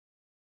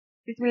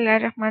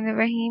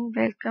Bismillahirrahmanirrahim.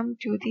 Welcome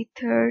to the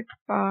third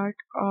part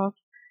of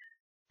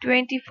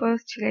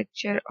 21st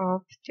lecture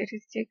of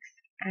statistics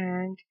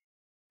and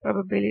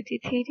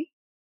probability theory.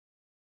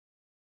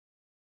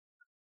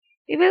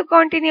 We will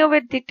continue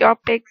with the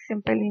topics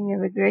simple linear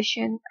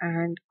regression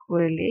and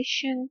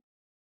correlation.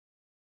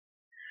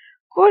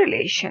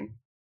 Correlation.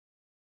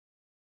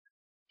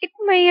 It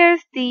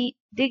measures the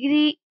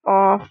degree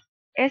of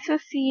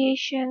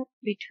association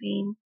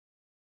between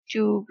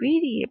two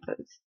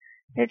variables.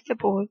 Let's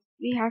suppose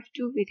we have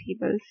two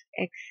variables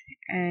x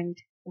and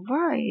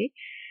y,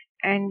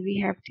 and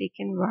we have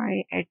taken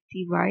y at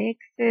the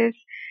y-axis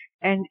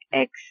and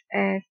x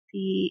as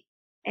the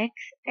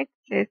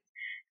x-axis,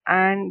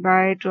 and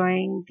by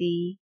drawing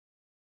the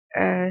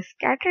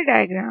scatter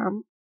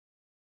diagram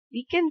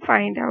we can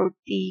find out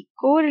the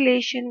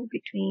correlation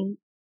between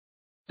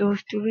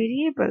those two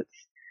variables.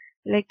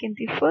 Like in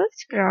the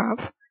first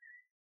graph,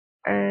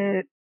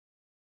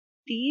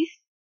 these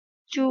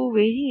two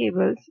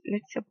variables,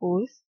 let's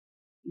suppose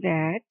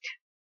that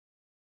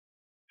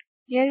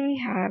here we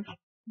have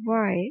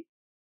y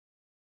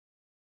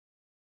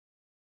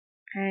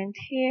and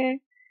here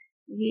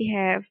we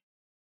have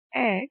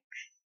x,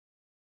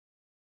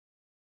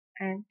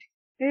 and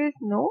there is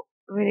no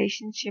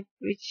relationship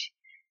which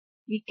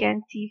we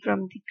can see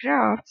from the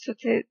graph, so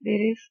there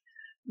is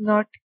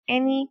not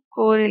any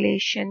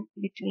correlation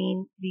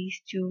between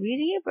these two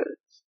variables.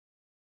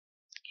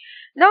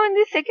 Now in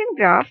the second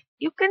graph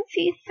you can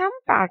see some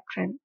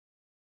pattern,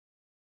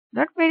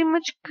 not very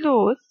much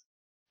close,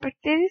 but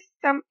there is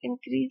some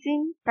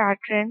increasing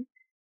pattern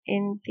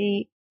in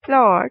the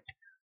plot,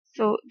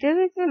 so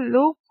there is a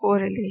low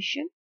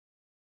correlation,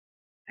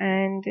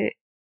 and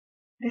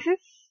this is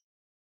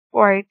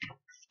quite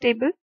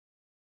stable,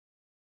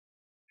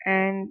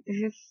 and this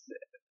is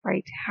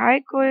quite high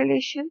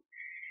correlation,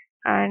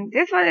 and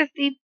this one is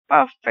the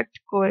perfect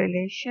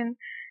correlation.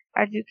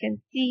 As you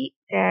can see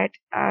that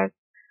as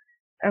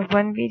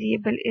one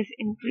variable is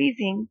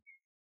increasing,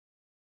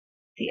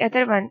 the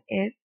other one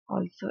is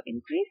also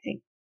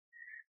increasing.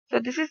 So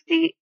this is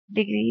the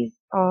degrees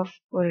of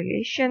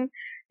correlation.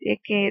 There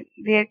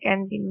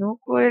can be no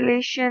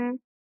correlation,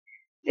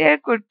 there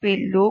could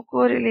be low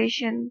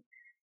correlation,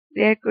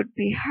 there could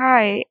be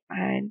high,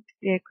 and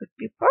there could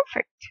be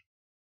perfect.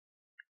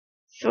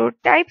 So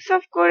types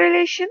of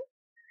correlation: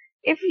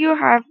 if you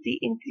have the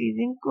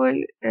increasing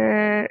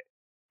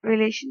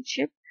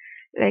relationship,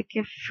 like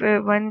if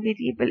one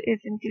variable is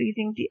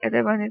increasing, the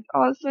other one is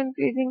also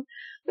increasing,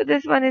 so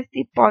this one is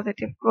the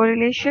positive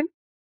correlation.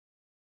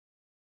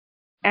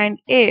 And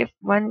if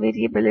one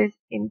variable is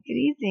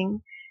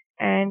increasing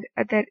and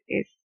other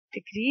is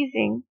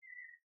decreasing,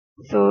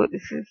 so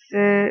this is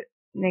a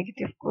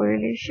negative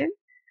correlation.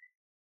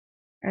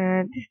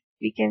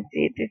 We can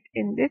say this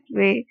in this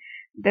way,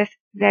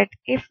 that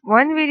if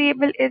one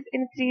variable is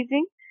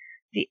increasing,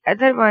 the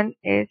other one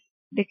is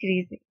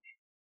decreasing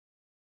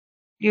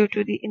due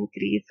to the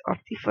increase of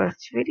the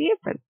first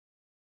variable.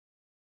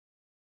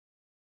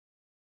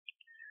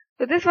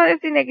 So this one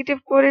is the negative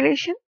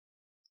correlation,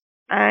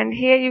 and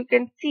here you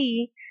can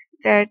see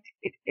that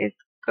it is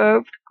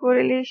curved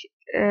correlation,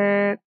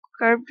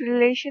 curved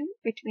relation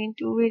between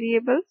two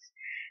variables,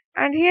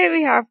 and here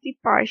we have the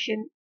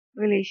partial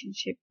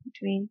relationship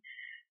between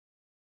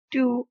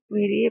two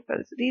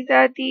variables. These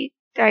are the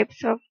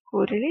types of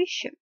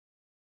correlation.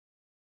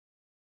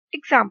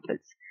 Examples: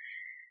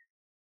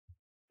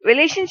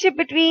 relationship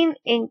between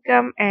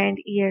income and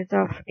years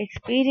of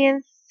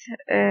experience,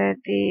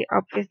 they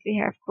obviously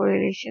have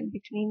correlation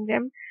between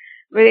them.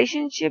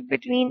 Relationship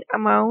between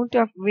amount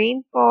of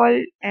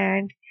rainfall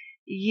and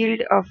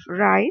yield of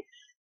rice.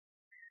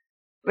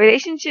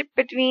 Relationship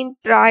between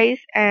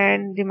price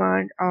and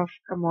demand of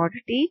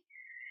commodity.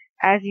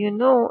 As you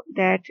know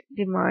that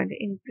demand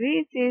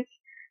increases,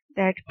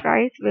 that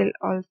price will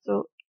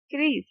also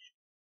increase.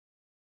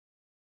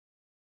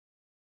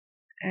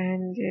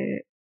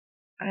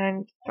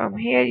 And from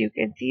here you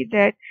can see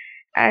that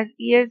as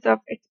years of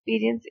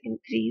experience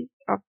increase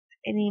of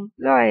any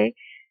employee,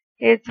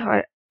 his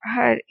or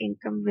her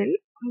income will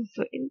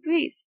also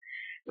increase.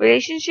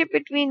 Relationship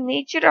between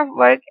nature of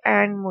work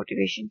and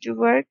motivation to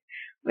work.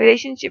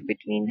 Relationship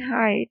between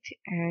height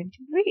and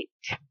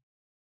weight.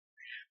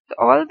 So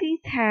all these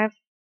have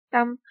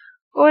some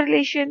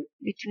correlation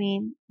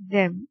between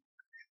them.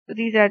 So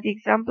these are the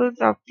examples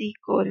of the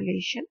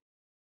correlation.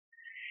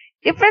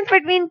 Difference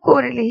between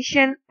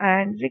correlation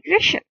and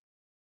regression.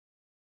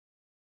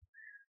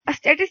 A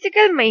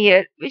statistical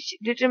measure which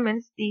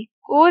determines the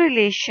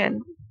correlation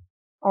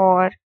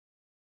or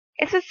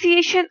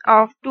association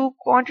of two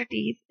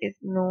quantities is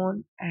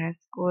known as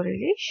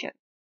correlation,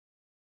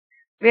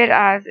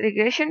 whereas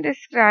regression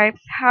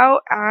describes how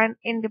an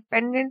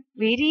independent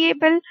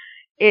variable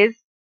is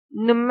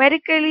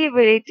numerically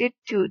related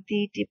to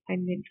the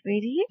dependent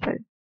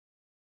variable.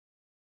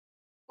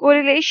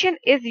 Correlation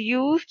is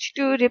used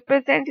to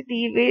represent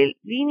the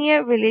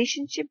linear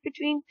relationship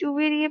between two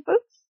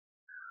variables.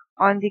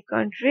 On the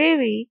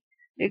contrary,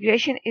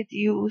 regression is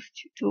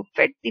used to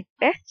fit the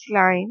best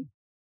line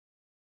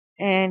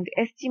and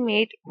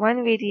estimate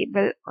one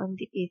variable on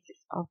the basis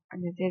of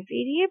another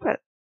variable.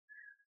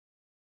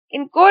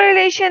 In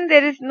correlation,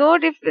 there is no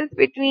difference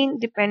between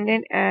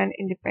dependent and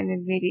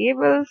independent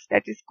variables.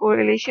 That is,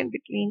 correlation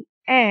between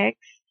x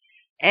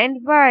and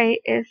y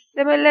is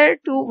similar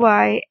to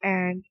y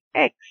and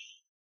x.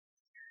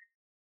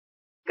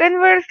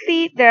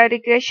 Conversely, the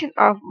regression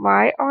of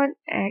y on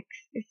x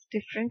is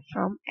different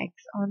from x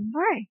on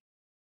y.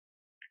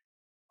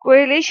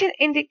 Correlation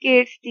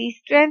indicates the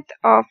strength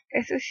of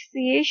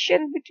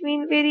association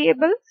between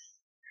variables,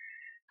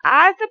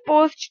 as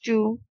opposed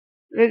to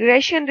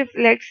regression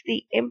reflects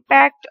the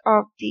impact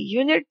of the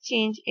unit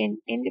change in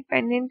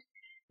independent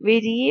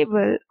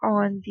variable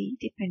on the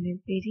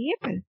dependent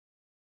variable.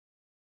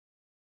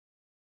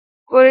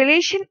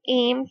 Correlation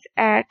aims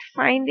at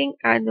finding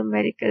a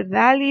numerical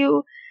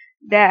value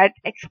that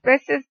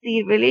expresses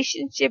the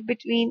relationship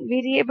between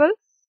variables,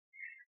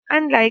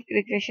 unlike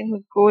regression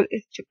whose goal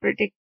is to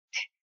predict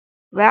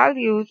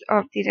values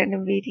of the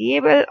random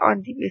variable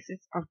on the basis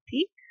of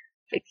the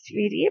fixed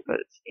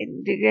variables.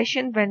 In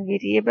regression, one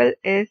variable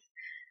is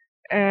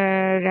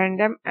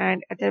random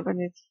and other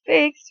one is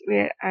fixed,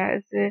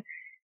 whereas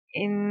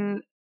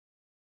in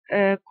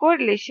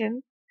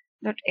correlation,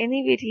 not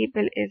any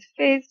variable is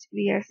fixed.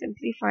 We are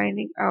simply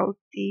finding out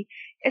the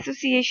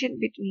association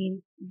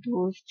between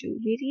those two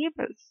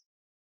variables.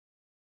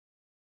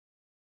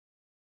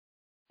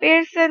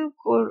 Pearson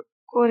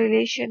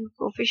correlation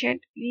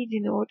coefficient, we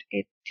denote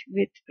it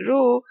with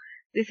rho.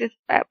 This is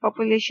a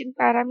population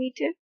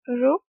parameter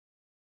rho,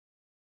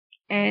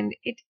 and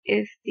it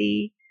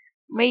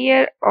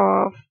measures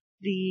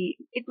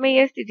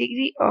the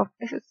degree of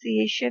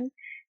association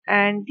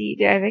and the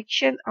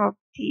direction of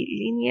the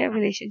linear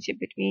relationship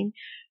between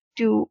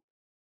two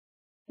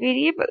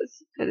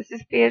variables. So this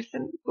is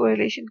Pearson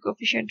correlation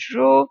coefficient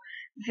rho.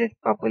 This is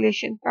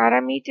population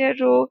parameter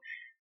rho.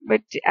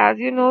 But as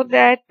you know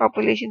that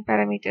population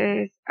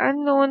parameter is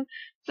unknown,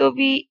 so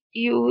we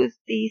use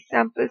the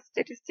sample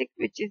statistic,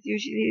 which is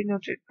usually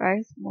denoted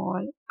by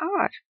small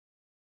r.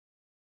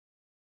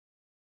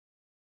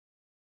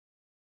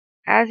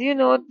 As you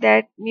know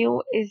that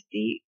mu is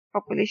the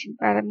population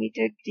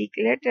parameter Greek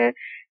letter,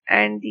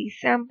 and the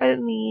sample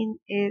mean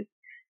is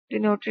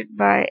denoted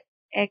by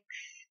x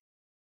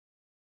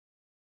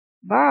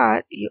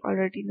bar. You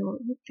already know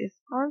this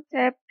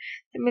concept.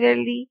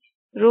 Similarly,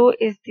 rho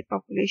is the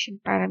population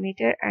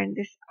parameter, and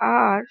this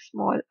r,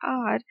 small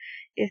r,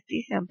 is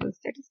the sample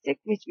statistic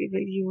which we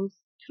will use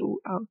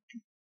throughout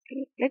this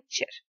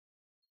lecture.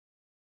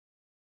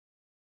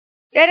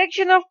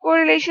 Direction of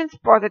correlations: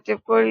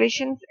 positive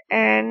correlations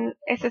and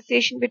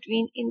association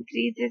between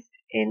increases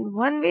in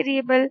one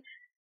variable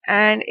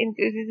and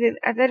increases in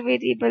other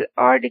variable,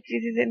 or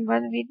decreases in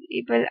one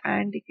variable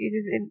and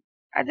decreases in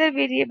other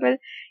variable,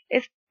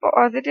 is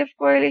positive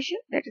correlation.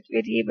 That is,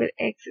 variable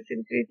x is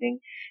increasing,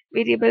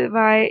 variable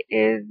y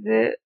is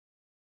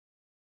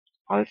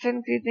also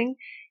increasing.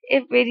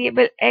 If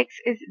variable x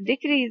is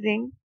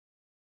decreasing,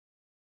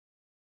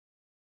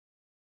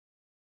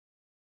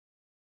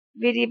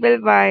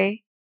 variable y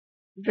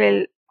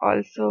will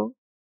also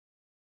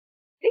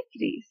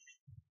decrease.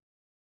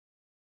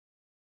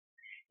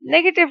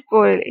 Negative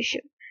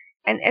correlation: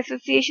 an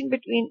association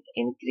between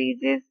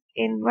increases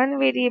in one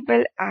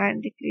variable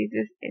and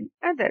decreases in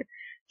other.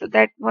 So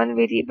that one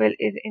variable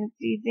is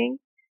increasing,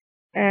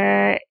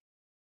 the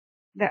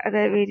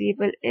other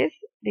variable is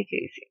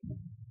decreasing.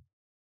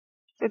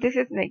 So this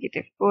is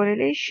negative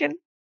correlation.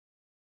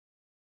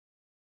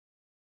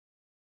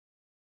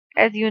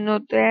 As you know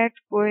that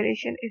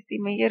correlation is the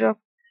measure of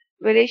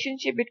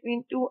relationship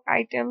between two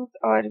items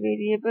or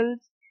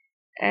variables,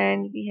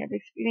 and we have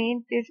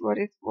explained this, what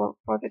is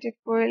positive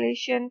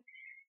correlation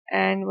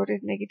and what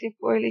is negative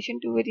correlation.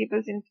 Two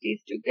variables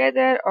increase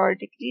together or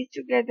decrease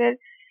together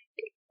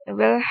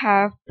will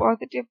have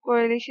positive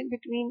correlation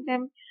between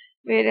them,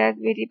 whereas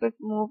variables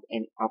move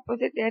in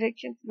opposite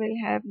directions will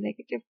have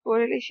negative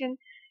correlation.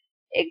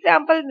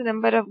 Example: the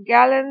number of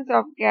gallons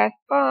of gas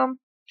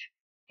pumped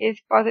is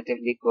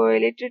positively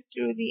correlated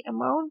to the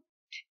amount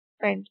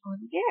spent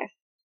on gas.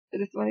 So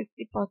this one is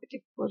the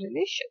positive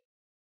correlation.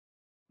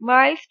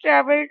 Miles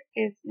traveled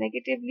is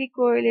negatively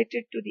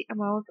correlated to the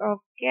amount of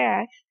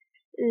gas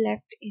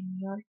left in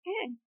your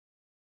tank.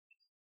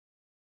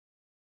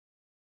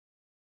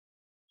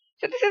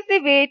 So this is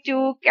the way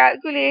to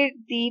calculate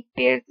the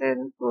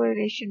Pearson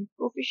correlation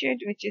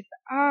coefficient, which is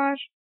R,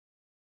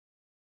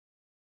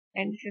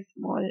 and this is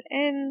small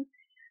n,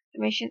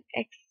 summation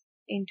x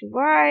into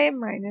y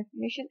minus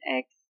summation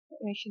x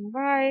summation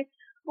y,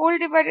 whole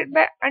divided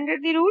by under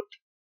the root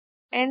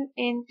n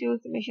into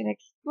summation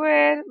x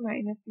square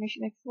minus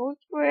summation x whole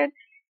square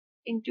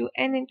into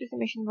n into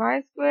summation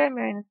y square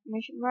minus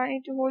summation y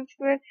into whole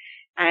square,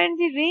 and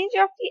the range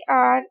of the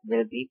r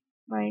will be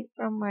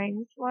from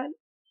 -1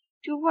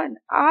 to 1.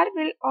 R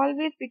will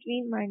always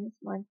between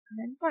 -1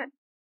 and 1.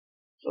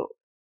 So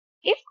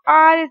if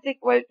R is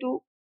equal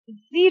to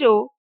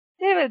 0,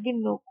 there will be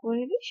no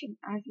correlation.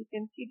 As you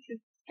can see, this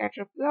is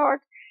scatter plot,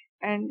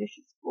 and this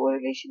is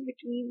correlation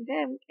between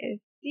them is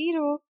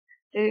 0.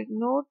 There is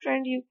no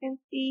trend you can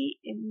see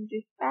in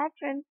this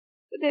pattern,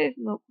 so there is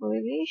no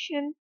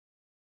correlation.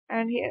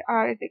 And here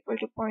r is equal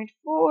to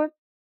 0.4,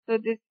 so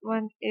this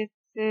one is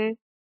the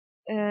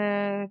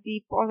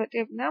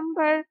positive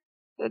number.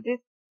 So this,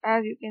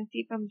 as you can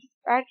see from this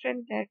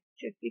pattern, that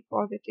is the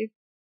positive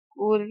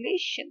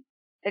correlation.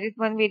 That is,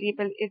 one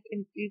variable is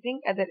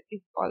increasing, other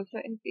is also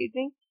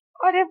increasing,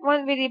 or if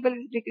one variable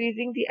is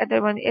decreasing, the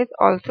other one is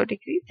also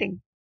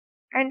decreasing.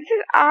 And this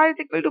is r is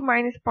equal to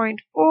minus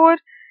 0.4.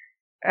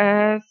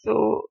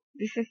 So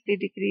this is the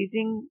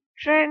decreasing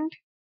trend.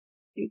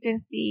 You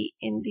can see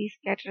in the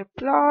scatter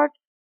plot,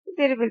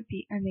 there will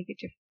be a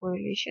negative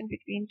correlation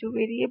between two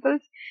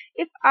variables.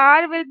 If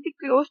r will be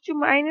close to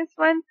minus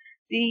 1,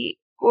 the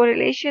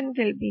correlation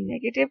will be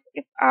negative.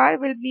 If r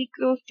will be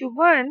close to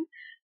 1,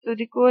 so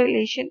the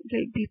correlation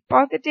will be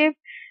positive.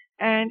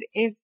 And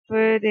if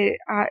there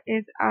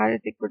is r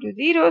is equal to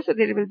 0, so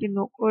there will be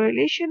no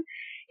correlation.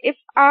 If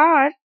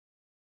r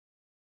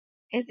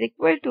is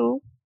equal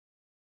to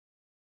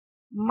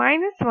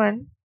minus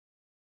 1,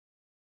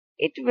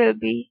 it will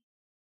be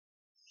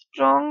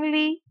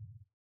strongly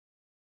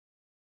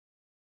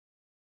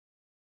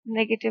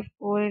negative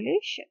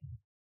correlation.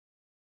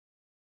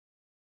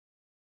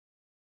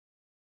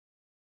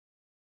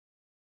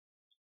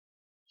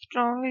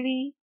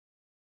 Strongly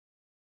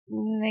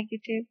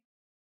negative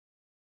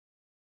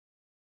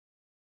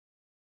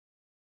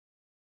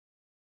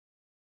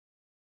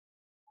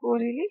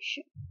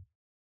correlation.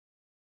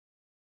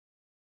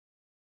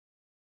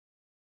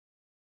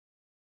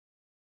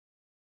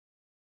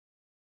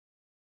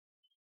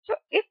 So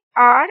if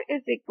r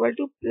is equal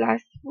to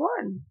plus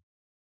 1,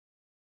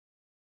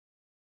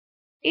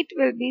 it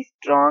will be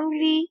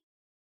strongly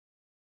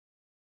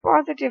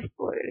positive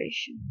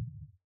correlation.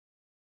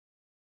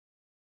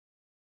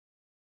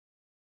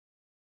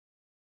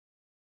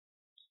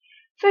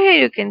 So here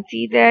you can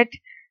see that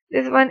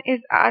this one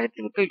is r is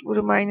equal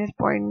to minus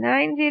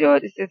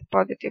 0.90. This is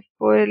positive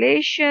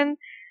correlation.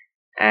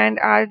 And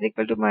r is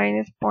equal to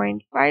minus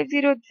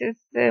 0.50. This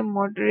is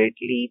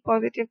moderately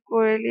positive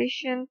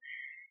correlation.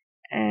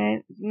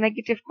 And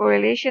negative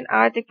correlation,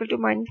 r is equal to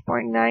minus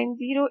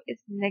 0.90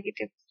 is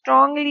negative,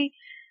 strongly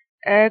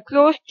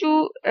close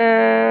to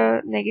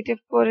negative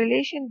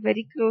correlation,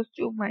 very close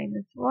to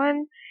minus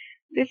 1.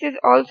 This is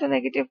also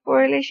negative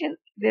correlation.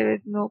 There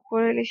is no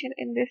correlation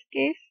in this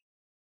case.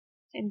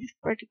 In this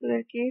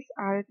particular case,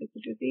 r is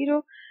equal to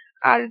 0.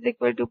 R is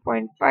equal to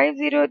 0.50.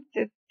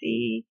 This is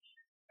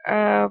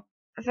the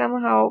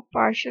somehow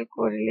partial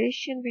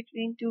correlation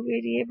between two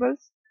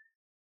variables.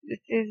 This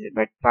is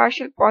but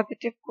partial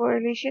positive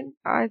correlation.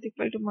 R is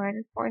equal to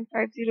minus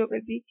 0.50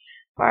 will be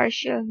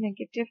partial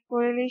negative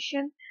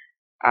correlation.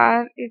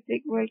 R is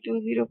equal to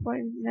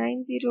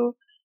 0.90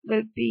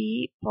 will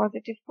be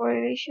positive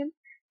correlation,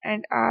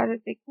 and R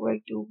is equal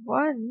to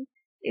 1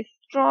 is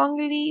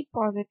strongly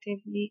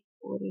positively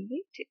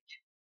correlated.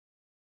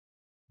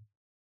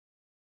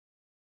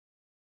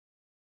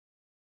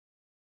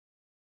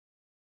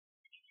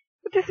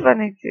 So this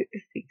one is the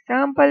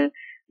example.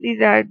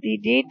 These are the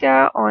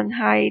data on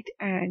height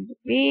and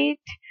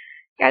weight.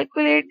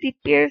 Calculate the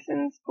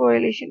Pearson's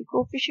correlation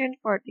coefficient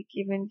for the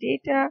given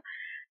data.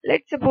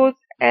 Let's suppose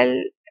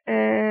x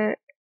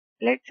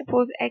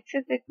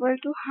is equal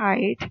to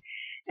height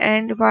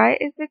and y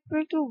is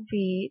equal to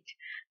weight.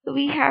 So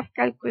we have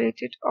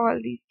calculated all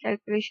these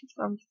calculations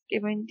from this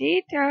given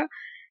data.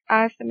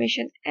 Our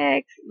summation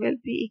x will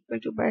be equal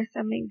to, by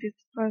summing this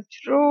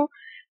first row,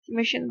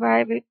 summation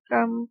y will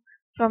come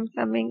from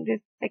summing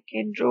this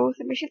second row,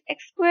 summation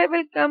x square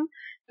will come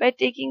by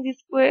taking the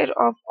square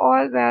of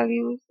all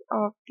values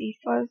of the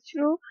first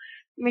row,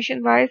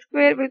 summation y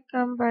square will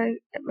come by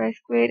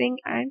squaring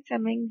and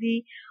summing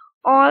the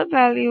all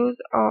values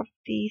of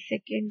the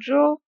second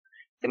row.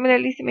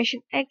 Similarly,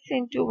 summation x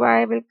into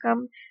y will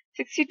come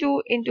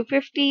 62 into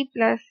 50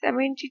 plus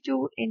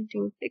 72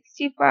 into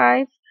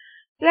 65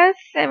 plus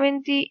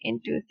 70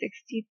 into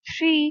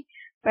 63.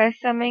 By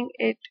summing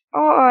it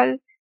all,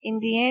 in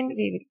the end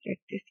we will get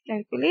this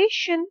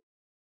calculation.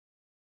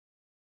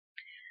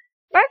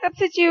 By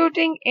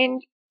substituting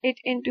it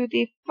into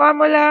the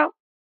formula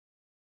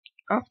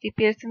of the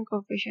Pearson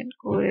coefficient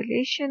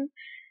correlation,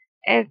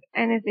 as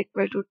n is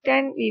equal to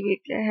 10, we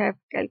will have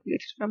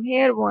calculated from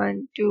here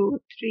 1, 2,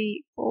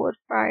 3, 4,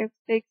 5,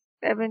 6,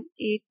 7,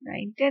 8,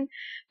 9, 10.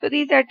 So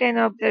these are 10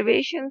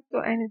 observations. So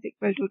n is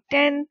equal to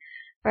 10.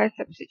 By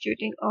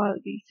substituting all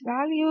these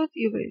values,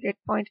 you will get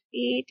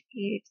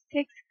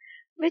 0.886,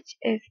 which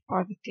is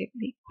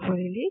positively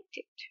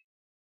correlated.